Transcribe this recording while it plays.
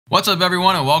What's up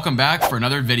everyone and welcome back for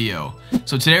another video.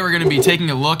 So today we're going to be taking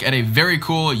a look at a very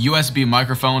cool USB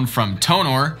microphone from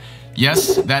Tonor.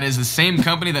 Yes, that is the same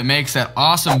company that makes that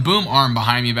awesome boom arm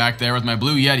behind me back there with my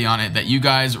blue Yeti on it that you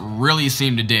guys really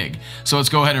seem to dig. So let's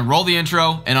go ahead and roll the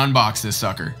intro and unbox this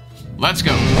sucker. Let's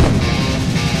go.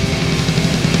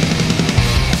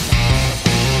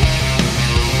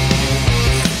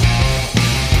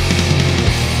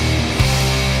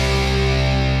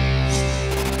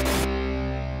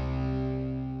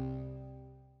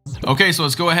 Okay, so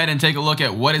let's go ahead and take a look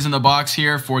at what is in the box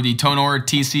here for the Tonor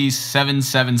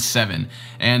TC-777.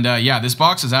 And yeah, this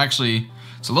box is actually,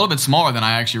 it's a little bit smaller than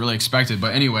I actually really expected.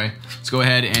 But anyway, let's go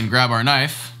ahead and grab our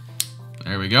knife.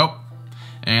 There we go.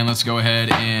 And let's go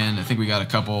ahead and, I think we got a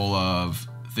couple of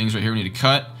things right here we need to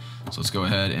cut. So let's go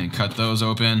ahead and cut those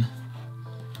open.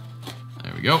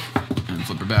 There we go. And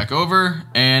flip her back over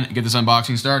and get this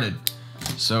unboxing started.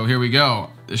 So here we go.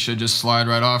 This should just slide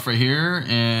right off right here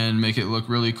and make it look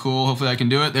really cool. Hopefully I can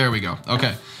do it. There we go.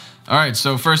 Okay. All right.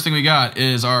 So first thing we got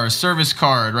is our service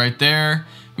card right there.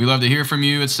 We love to hear from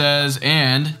you, it says,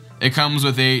 and it comes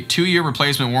with a 2-year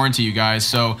replacement warranty, you guys.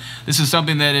 So this is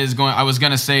something that is going, I was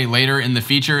going to say later in the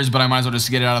features, but I might as well just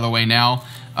get it out of the way now.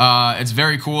 It's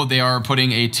very cool. They are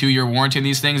putting a 2-year warranty in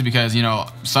these things because, you know,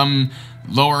 some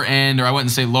lower end, or I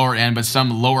wouldn't say lower end, but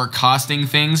some lower costing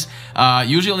things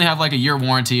usually only have like a year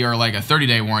warranty or like a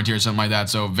 30-day warranty or something like that.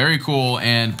 So very cool,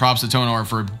 and props to Tonor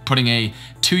for putting a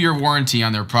 2-year warranty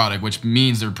on their product, which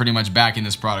means they're pretty much backing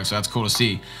this product. So that's cool to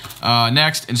see.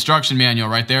 Next, instruction manual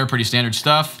right there, pretty standard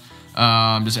stuff.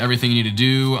 Just everything you need to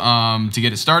do to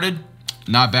get it started.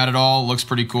 Not bad at all, looks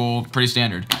pretty cool, pretty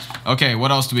standard. Okay, what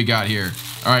else do we got here?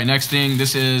 All right, next thing,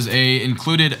 this is a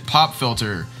included pop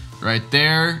filter. Right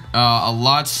there, a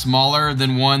lot smaller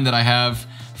than one that I have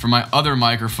for my other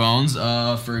microphones.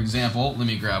 For example, let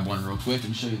me grab one real quick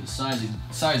and show you the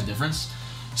size difference.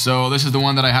 So this is the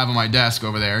one that I have on my desk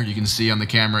over there. You can see on the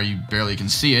camera, you barely can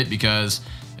see it because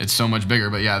it's so much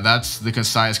bigger. But yeah, that's the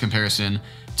size comparison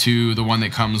to the one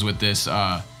that comes with this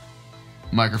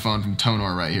microphone from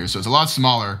Tonor right here. So it's a lot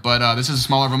smaller, but this is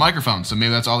smaller of a microphone, so maybe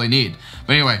that's all they need.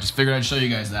 But anyway, just figured I'd show you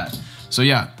guys that. So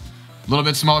yeah. A little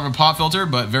bit smaller of a pop filter,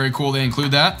 but very cool they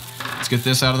include that. Let's get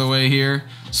this out of the way here.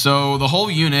 So the whole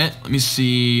unit, let me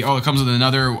see. Oh, it comes with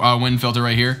another wind filter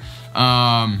right here.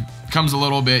 Comes a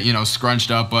little bit, you know, scrunched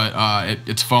up, but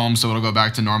it's foam, so it'll go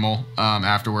back to normal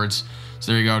afterwards.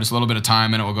 So there you go, just a little bit of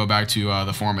time and it will go back to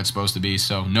the form it's supposed to be.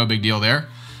 So no big deal there.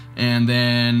 And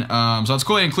then, so it's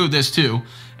cool they include this too.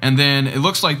 And then it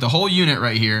looks like the whole unit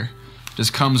right here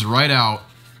just comes right out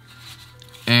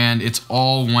and it's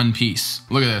all one piece.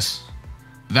 Look at this.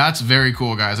 That's very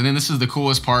cool, guys. I think this is the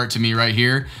coolest part to me right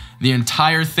here. The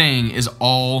entire thing is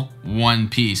all one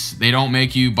piece. They don't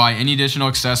make you buy any additional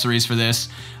accessories for this.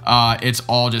 It's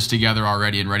all just together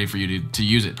already and ready for you to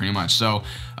use it pretty much. So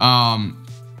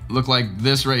look like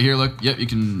this right here. Look, yep, you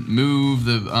can move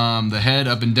the head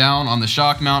up and down on the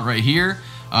shock mount right here.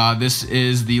 This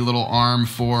is the little arm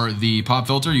for the pop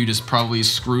filter. You just probably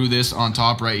screw this on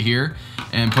top right here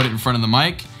and put it in front of the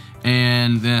mic.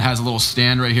 And then it has a little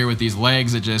stand right here with these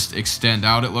legs that just extend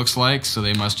out, it looks like. So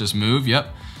they must just move, yep.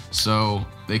 So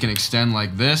they can extend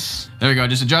like this. There we go,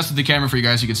 just adjusted the camera for you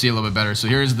guys so you can see a little bit better. So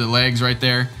here's the legs right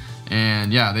there.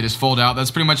 And yeah, they just fold out.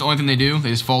 That's pretty much the only thing they do. They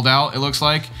just fold out, it looks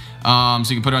like. So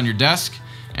you can put it on your desk.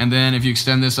 And then if you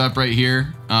extend this up right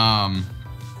here,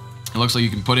 it looks like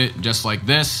you can put it just like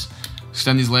this.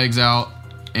 Extend these legs out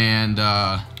and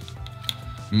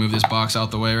move this box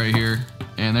out the way right here.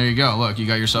 And there you go. Look, you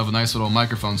got yourself a nice little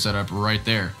microphone setup right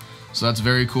there. So that's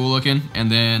very cool looking. And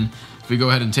then if we go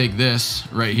ahead and take this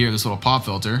right here, this little pop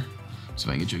filter, so if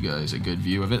I can get you guys a good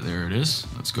view of it, there it is.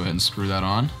 Let's go ahead and screw that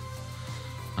on.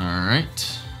 All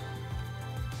right.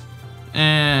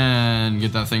 And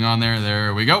get that thing on there.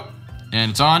 There we go. And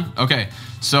it's on. Okay.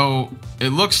 So it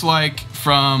looks like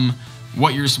from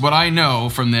what I know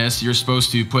from this, you're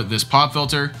supposed to put this pop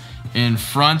filter in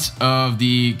front of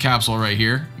the capsule right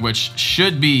here, which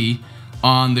should be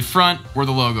on the front where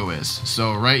the logo is.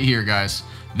 So right here, guys,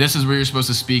 this is where you're supposed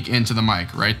to speak into the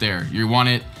mic right there. You want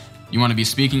to be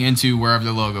speaking into wherever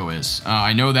the logo is.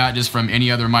 I know that just from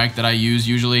any other mic that I use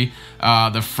usually.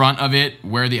 The front of it,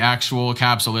 where the actual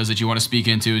capsule is that you want to speak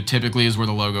into, typically is where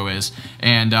the logo is.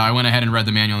 And I went ahead and read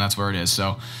the manual and that's where it is.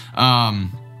 So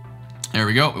there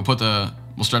we go.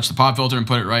 We'll stretch the pop filter and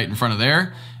put it right in front of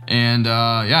there. And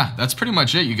yeah, that's pretty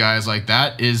much it, you guys. Like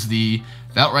that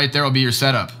right there will be your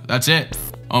setup. That's it.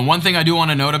 One thing I do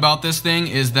want to note about this thing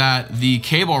is that the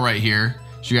cable right here,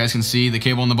 as you guys can see, the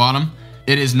cable on the bottom,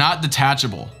 it is not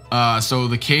detachable. So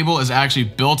the cable is actually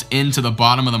built into the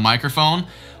bottom of the microphone,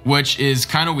 which is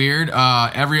kind of weird.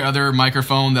 Every other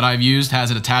microphone that I've used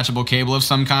has an attachable cable of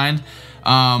some kind.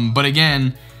 But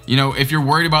again, you know, if you're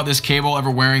worried about this cable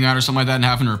ever wearing out or something like that and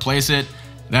having to replace it,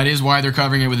 that is why they're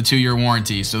covering it with a 2-year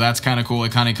warranty. So that's kind of cool.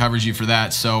 It kind of covers you for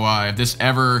that. So if this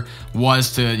ever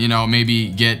was to, you know, maybe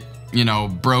get, you know,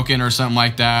 broken or something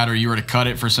like that, or you were to cut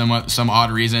it for some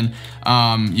odd reason,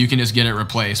 you can just get it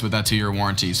replaced with that 2-year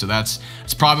warranty. So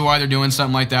it's probably why they're doing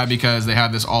something like that, because they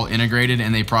have this all integrated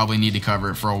and they probably need to cover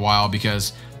it for a while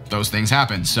because those things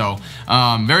happen. So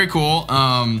very cool.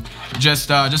 Just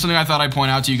something I thought I'd point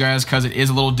out to you guys because it is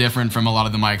a little different from a lot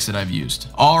of the mics that I've used.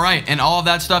 All right, and all of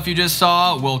that stuff you just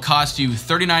saw will cost you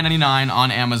 $39.99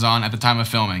 on Amazon at the time of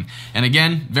filming. And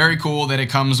again, very cool that it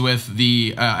comes with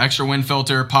the extra wind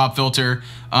filter, pop filter,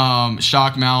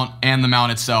 shock mount, and the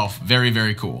mount itself. Very,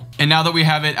 very cool. And now that we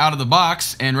have it out of the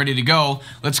box and ready to go,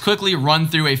 let's quickly run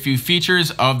through a few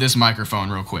features of this microphone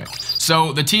real quick.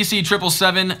 So the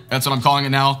TC-777, that's what I'm calling it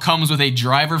now, comes with a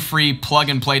driver-free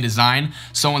plug-and-play design.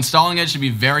 So installing it should be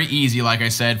very easy, like I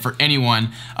said, for anyone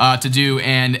to do.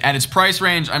 And at its price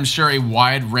range, I'm sure a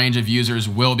wide range of users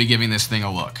will be giving this thing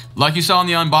a look. Like you saw in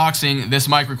the unboxing, this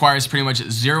mic requires pretty much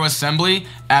zero assembly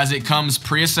as it comes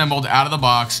pre-assembled out of the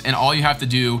box, and all you have to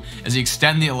do is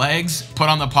extend the legs, put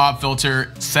on the pop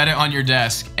filter, set it on your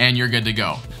desk, and you're good to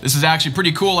go. This is actually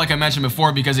pretty cool, like I mentioned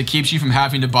before, because it keeps you from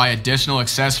having to buy additional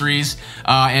accessories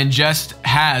and just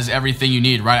has everything you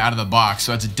need right out of the box.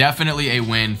 So it's definitely a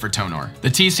win for Tonor. The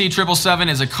TC-777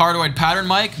 is a cardioid pattern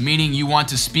mic, meaning you want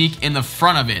to speak in the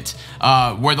front of it,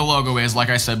 where the logo is, like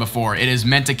I said before. It is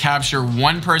meant to capture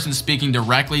one person speaking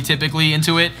directly, typically,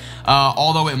 into it.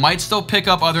 Although it might still pick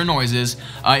up other noises,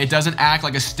 it doesn't act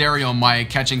like a stereo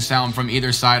mic catching sound from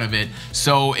either side of it.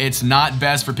 So it's not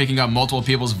best for picking up multiple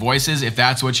people's voices if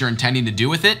that's what you're intending to do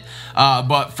with it.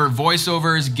 But for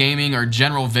voiceovers, gaming, or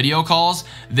general video calls,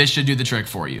 this should do the trick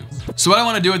for you. So what I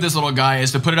want to do with this little guy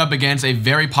is to put it up against a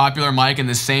very popular mic in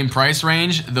the same price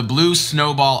range, the blue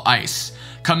Snowball Ice.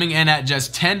 Coming in at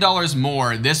just $10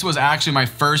 more. This was actually my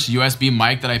first USB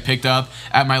mic that I picked up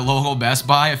at my local Best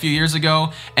Buy a few years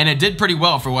ago, and it did pretty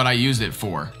well for what I used it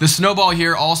for. The Snowball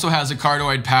here also has a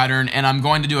cardioid pattern, and I'm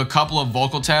going to do a couple of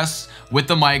vocal tests with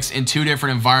the mics in 2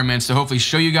 different environments to hopefully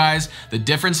show you guys the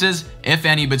differences, if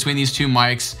any, between these 2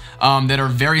 mics that are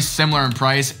very similar in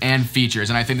price and features.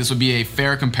 And I think this will be a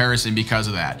fair comparison because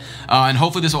of that. And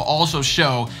hopefully this will also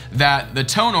show that the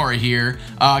Tonor here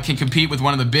can compete with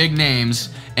one of the big names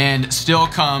and still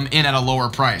come in at a lower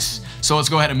price. So let's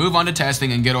go ahead and move on to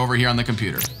testing and get over here on the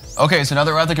computer. Okay, so now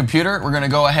that we're at the computer, we're gonna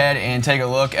go ahead and take a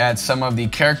look at some of the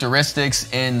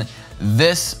characteristics in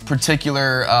this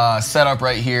particular setup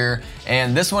right here.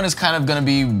 And this one is kind of gonna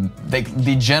be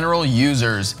the general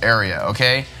users area,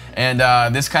 okay? And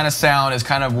this kind of sound is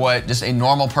kind of what just a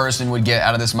normal person would get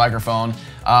out of this microphone,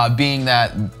 being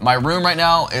that my room right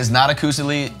now is not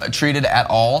acoustically treated at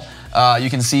all. You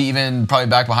can see even probably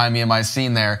back behind me in my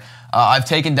scene there, I've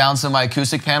taken down some of my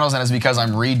acoustic panels, and it's because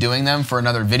I'm redoing them for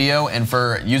another video and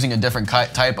for using a different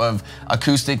type of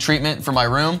acoustic treatment for my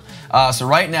room. So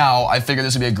right now, I figured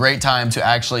this would be a great time to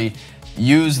actually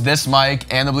use this mic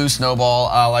and the blue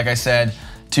Snowball, like I said,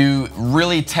 to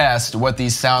really test what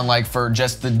these sound like for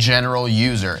just the general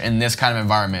user in this kind of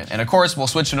environment. And of course, we'll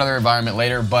switch to another environment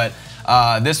later, but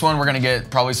this one, we're gonna get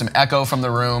probably some echo from the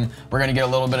room. We're gonna get a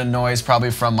little bit of noise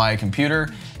probably from my computer.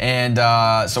 And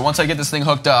so once I get this thing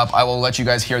hooked up, I will let you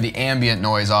guys hear the ambient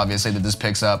noise, obviously, that this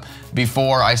picks up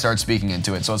before I start speaking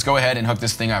into it. So let's go ahead and hook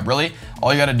this thing up. Really,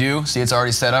 all you gotta do, see it's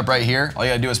already set up right here. All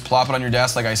you gotta do is plop it on your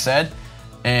desk, like I said,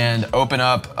 and open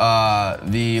up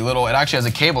the little, it actually has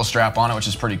a cable strap on it, which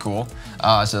is pretty cool.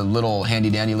 It's a little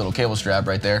handy dandy little cable strap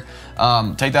right there.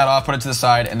 Take that off, put it to the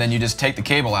side, and then you just take the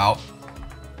cable out,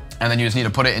 and then you just need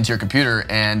to put it into your computer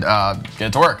and get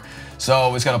it to work. So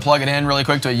we just gotta plug it in really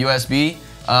quick to a USB.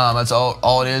 That's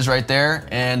all it is right there.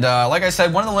 And like I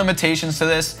said, one of the limitations to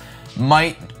this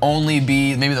might only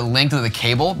be maybe the length of the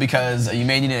cable, because you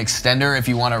may need an extender if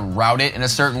you wanna route it in a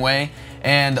certain way.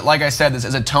 And like I said, this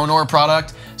is a Tonor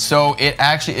product, so it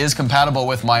actually is compatible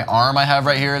with my arm I have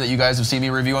right here that you guys have seen me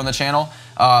review on the channel.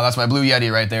 That's my Blue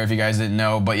Yeti right there if you guys didn't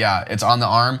know, but yeah, it's on the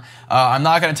arm. I'm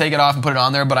not gonna take it off and put it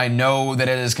on there, but I know that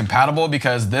it is compatible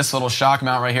because this little shock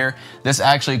mount right here, this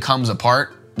actually comes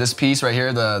apart. This piece right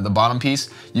here, the bottom piece,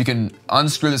 you can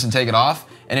unscrew this and take it off,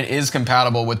 and it is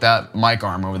compatible with that mic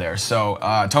arm over there. So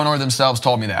Tonor themselves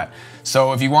told me that.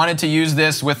 So if you wanted to use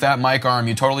this with that mic arm,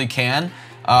 you totally can.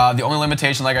 The only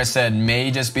limitation, like I said, may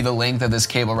just be the length of this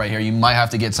cable right here. You might have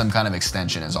to get some kind of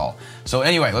extension is all. So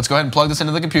anyway, let's go ahead and plug this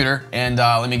into the computer, and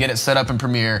let me get it set up in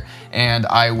Premiere, and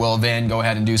I will then go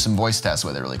ahead and do some voice tests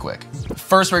with it really quick.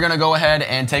 First, we're gonna go ahead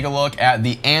and take a look at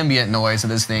the ambient noise that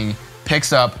this thing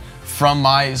picks up from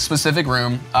my specific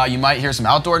room. You might hear some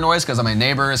outdoor noise because my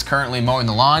neighbor is currently mowing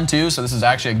the lawn too, so this is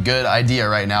actually a good idea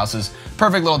right now. So this is a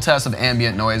perfect little test of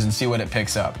ambient noise and see what it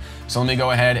picks up. So let me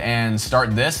go ahead and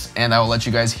start this, and I will let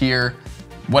you guys hear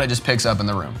what it just picks up in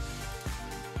the room.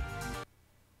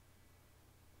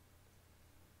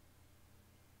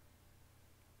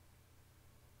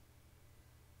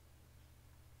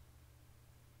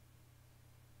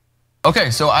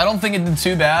 Okay, so I don't think it did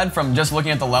too bad from just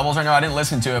looking at the levels right now. I didn't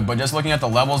listen to it, but just looking at the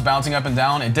levels bouncing up and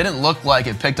down, it didn't look like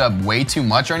it picked up way too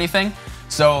much or anything.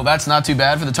 So that's not too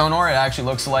bad for the Tonor. It actually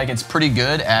looks like it's pretty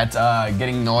good at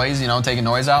getting noise, you know, taking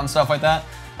noise out and stuff like that.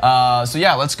 So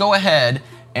yeah, let's go ahead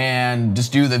and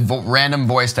just do the random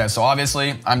voice test. So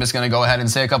obviously, I'm just gonna go ahead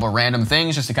and say a couple random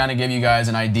things just to kind of give you guys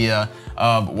an idea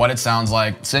of what it sounds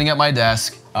like sitting at my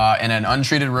desk in an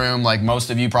untreated room like most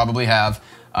of you probably have.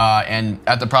 And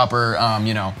at the proper,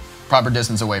 you know, proper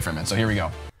distance away from it. So here we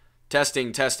go.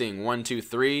 Testing, testing, 1, 2,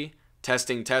 3.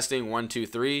 Testing, testing, 1, 2,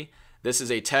 3. This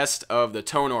is a test of the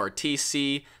Tonor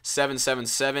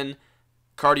TC-777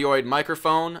 cardioid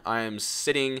microphone. I am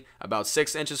sitting about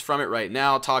 6 inches from it right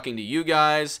now, talking to you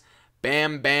guys.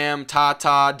 Bam, bam, ta,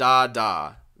 ta, da,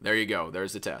 da. There you go.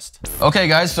 There's the test. Okay,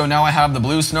 guys, so now I have the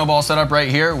blue Snowball set up right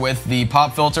here with the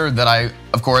pop filter that I,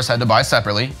 of course, had to buy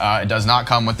separately. It does not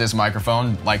come with this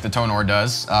microphone like the Tonor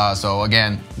does. So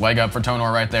again, leg up for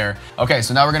Tonor right there. Okay,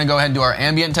 so now we're gonna go ahead and do our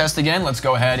ambient test again. Let's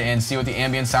go ahead and see what the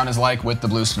ambient sound is like with the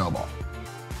blue Snowball.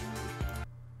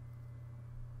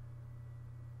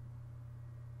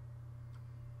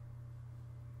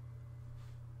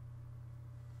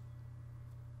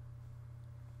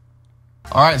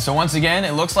 All right, so once again,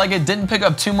 it looks like it didn't pick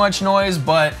up too much noise,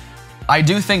 but I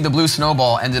do think the blue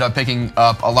Snowball ended up picking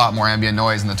up a lot more ambient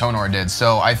noise than the Tonor did.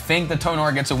 So I think the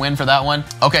Tonor gets a win for that one.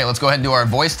 Okay, let's go ahead and do our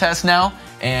voice test now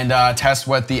and test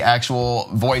what the actual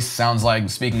voice sounds like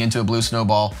speaking into a blue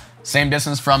Snowball. Same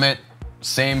distance from it,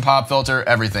 same pop filter,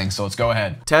 everything. So let's go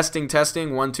ahead. Testing,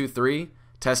 testing, 1, 2, 3.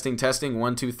 Testing, testing,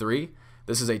 1, 2, 3.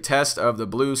 This is a test of the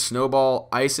blue Snowball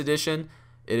Ice Edition.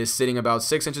 It is sitting about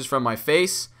 6 inches from my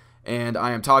face, and I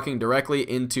am talking directly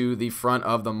into the front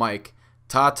of the mic.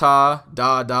 Ta-ta,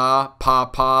 da-da,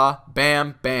 pa-pa,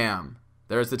 bam, bam.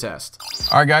 There's the test.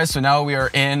 All right, guys, so now we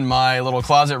are in my little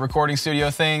closet recording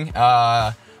studio thing.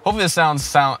 Hopefully the sound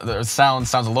sounds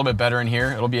a little bit better in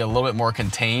here. It'll be a little bit more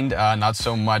contained, not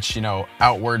so much, you know,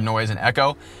 outward noise and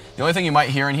echo. The only thing you might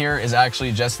hear in here is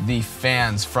actually just the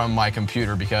fans from my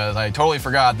computer, because I totally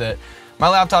forgot that my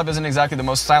laptop isn't exactly the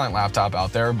most silent laptop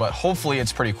out there, but hopefully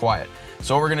it's pretty quiet.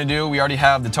 So what we're gonna do, we already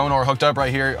have the Tonor hooked up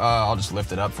right here. I'll just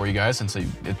lift it up for you guys since you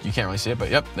can't really see it,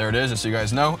 but yep, there it is, just so you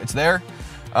guys know, it's there.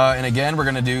 And again, we're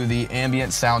gonna do the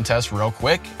ambient sound test real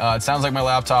quick. It sounds like my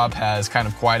laptop has kind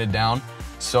of quieted down,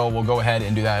 so we'll go ahead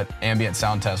and do that ambient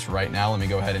sound test right now. Let me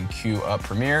go ahead and queue up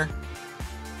Premiere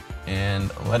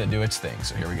and let it do its thing.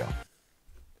 So here we go.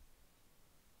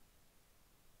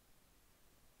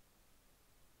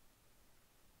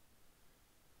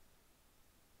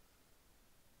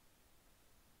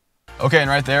 Okay, and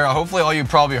right there, hopefully all you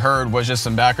probably heard was just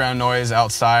some background noise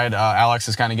outside. Alex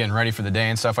is kind of getting ready for the day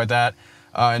and stuff like that.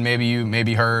 And maybe you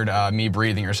heard me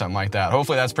breathing or something like that.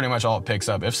 Hopefully that's pretty much all it picks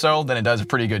up. If so, then it does a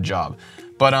pretty good job.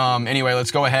 But anyway, let's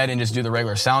go ahead and just do the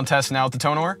regular sound test now with the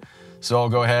Tonor. So I'll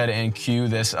go ahead and cue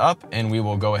this up, and we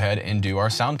will go ahead and do our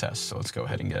sound test. So let's go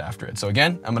ahead and get after it. So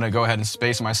again, I'm gonna go ahead and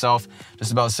space myself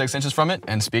just about 6 inches from it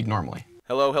and speak normally.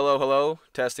 Hello, hello, hello.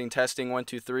 Testing, testing, 1,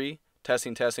 2, 3.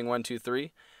 Testing, testing, 1, 2,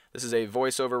 3. This is a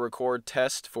voiceover record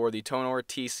test for the Tonor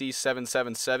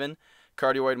TC-777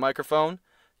 cardioid microphone.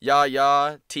 Ya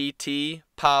ya, TT,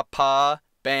 pa pa,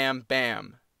 bam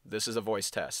bam. This is a voice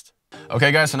test.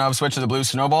 Okay guys, so now I've switched to the blue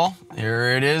Snowball.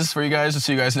 Here it is for you guys, just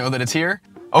so you guys know that it's here.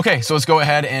 Okay, so let's go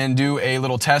ahead and do a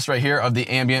little test right here of the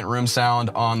ambient room sound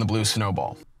on the blue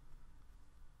Snowball.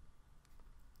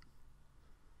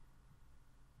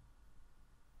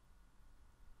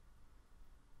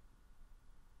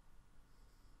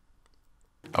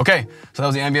 Okay, so that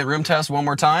was the ambient room test one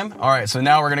more time. All right, so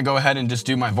now we're gonna go ahead and just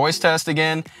do my voice test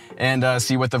again and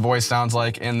see what the voice sounds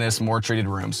like in this more treated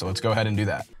room. So let's go ahead and do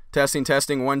that. Testing,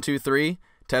 testing, 1, 2, 3.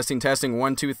 Testing, testing,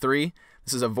 1, 2, 3.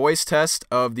 This is a voice test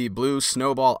of the blue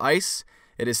Snowball Ice.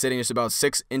 It is sitting just about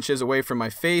 6 inches away from my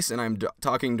face, and I'm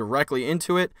talking directly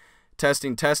into it.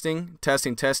 Testing, testing,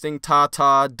 testing, testing, ta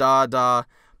ta, da da,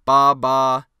 ba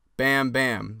ba, Bam,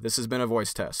 bam. This has been a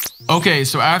voice test. Okay,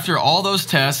 so after all those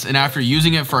tests and after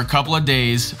using it for a couple of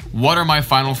days, what are my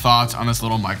final thoughts on this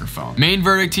little microphone? Main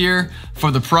verdict here,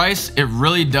 for the price, it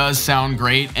really does sound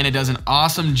great and it does an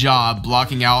awesome job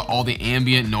blocking out all the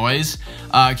ambient noise.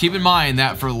 Keep in mind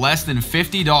that for less than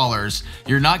 $50,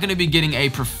 you're not going to be getting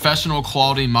a professional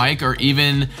quality mic or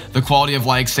even the quality of,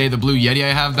 like, say, the Blue Yeti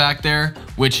I have back there,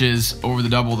 which is over the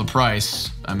double the price,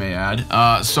 I may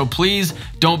add. So please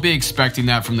don't be expecting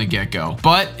that from the get-go.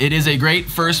 But it is a great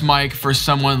first mic for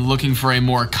someone looking for a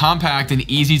more compact and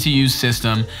easy to use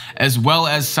system, as well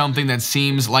as something that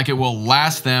seems like it will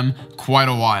last them quite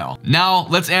a while. Now,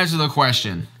 let's answer the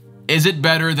question. Is it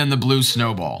better than the Blue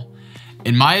Snowball?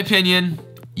 In my opinion,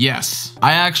 yes.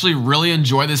 I actually really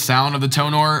enjoy the sound of the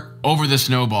Tonor over the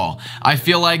Snowball. I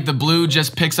feel like the Blue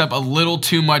just picks up a little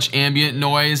too much ambient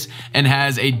noise and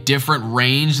has a different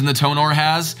range than the Tonor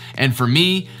has. And for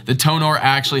me, the Tonor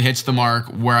actually hits the mark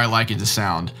where I like it to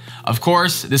sound. Of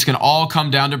course, this can all come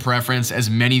down to preference, as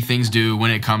many things do when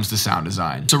it comes to sound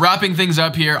design. So wrapping things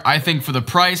up here, I think for the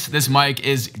price, this mic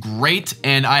is great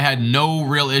and I had no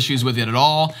real issues with it at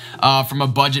all from a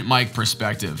budget mic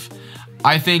perspective.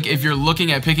 I think if you're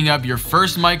looking at picking up your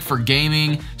first mic for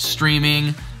gaming,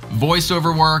 streaming,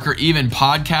 voiceover work, or even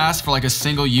podcasts for like a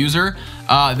single user,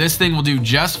 this thing will do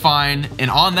just fine. And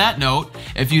on that note,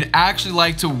 if you'd actually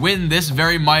like to win this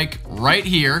very mic right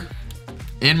here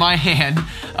in my hand,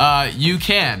 you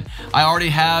can. I already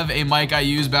have a mic I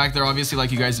use back there, obviously,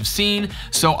 like you guys have seen,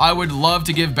 so I would love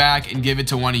to give back and give it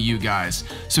to one of you guys.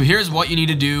 So here's what you need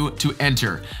to do to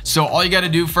enter. So all you got to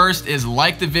do first is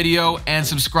like the video and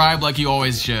subscribe like you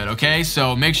always should, okay?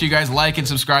 So make sure you guys like and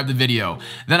subscribe the video.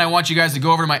 Then I want you guys to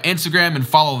go over to my Instagram and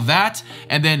follow that.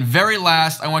 And then very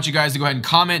last, I want you guys to go ahead and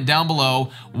comment down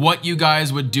below what you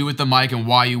guys would do with the mic and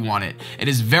why you want it. It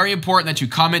is very important that you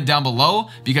comment down below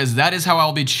because that is how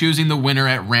I'll be choosing the winner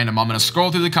at random. I'm going to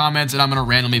scroll through the comments and I'm going to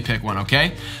randomly pick one,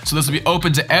 okay? So this will be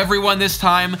open to everyone this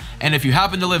time, and if you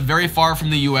happen to live very far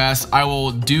from the US, I will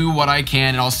do what I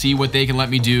can and I'll see what they can let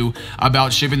me do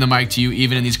about shipping the mic to you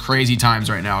even in these crazy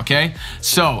times right now, okay?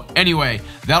 So anyway,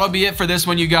 that'll be it for this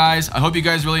one, you guys. I hope you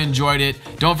guys really enjoyed it.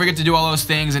 Don't forget to do all those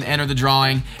things and enter the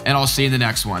drawing, and I'll see you in the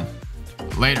next one.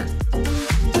 Later.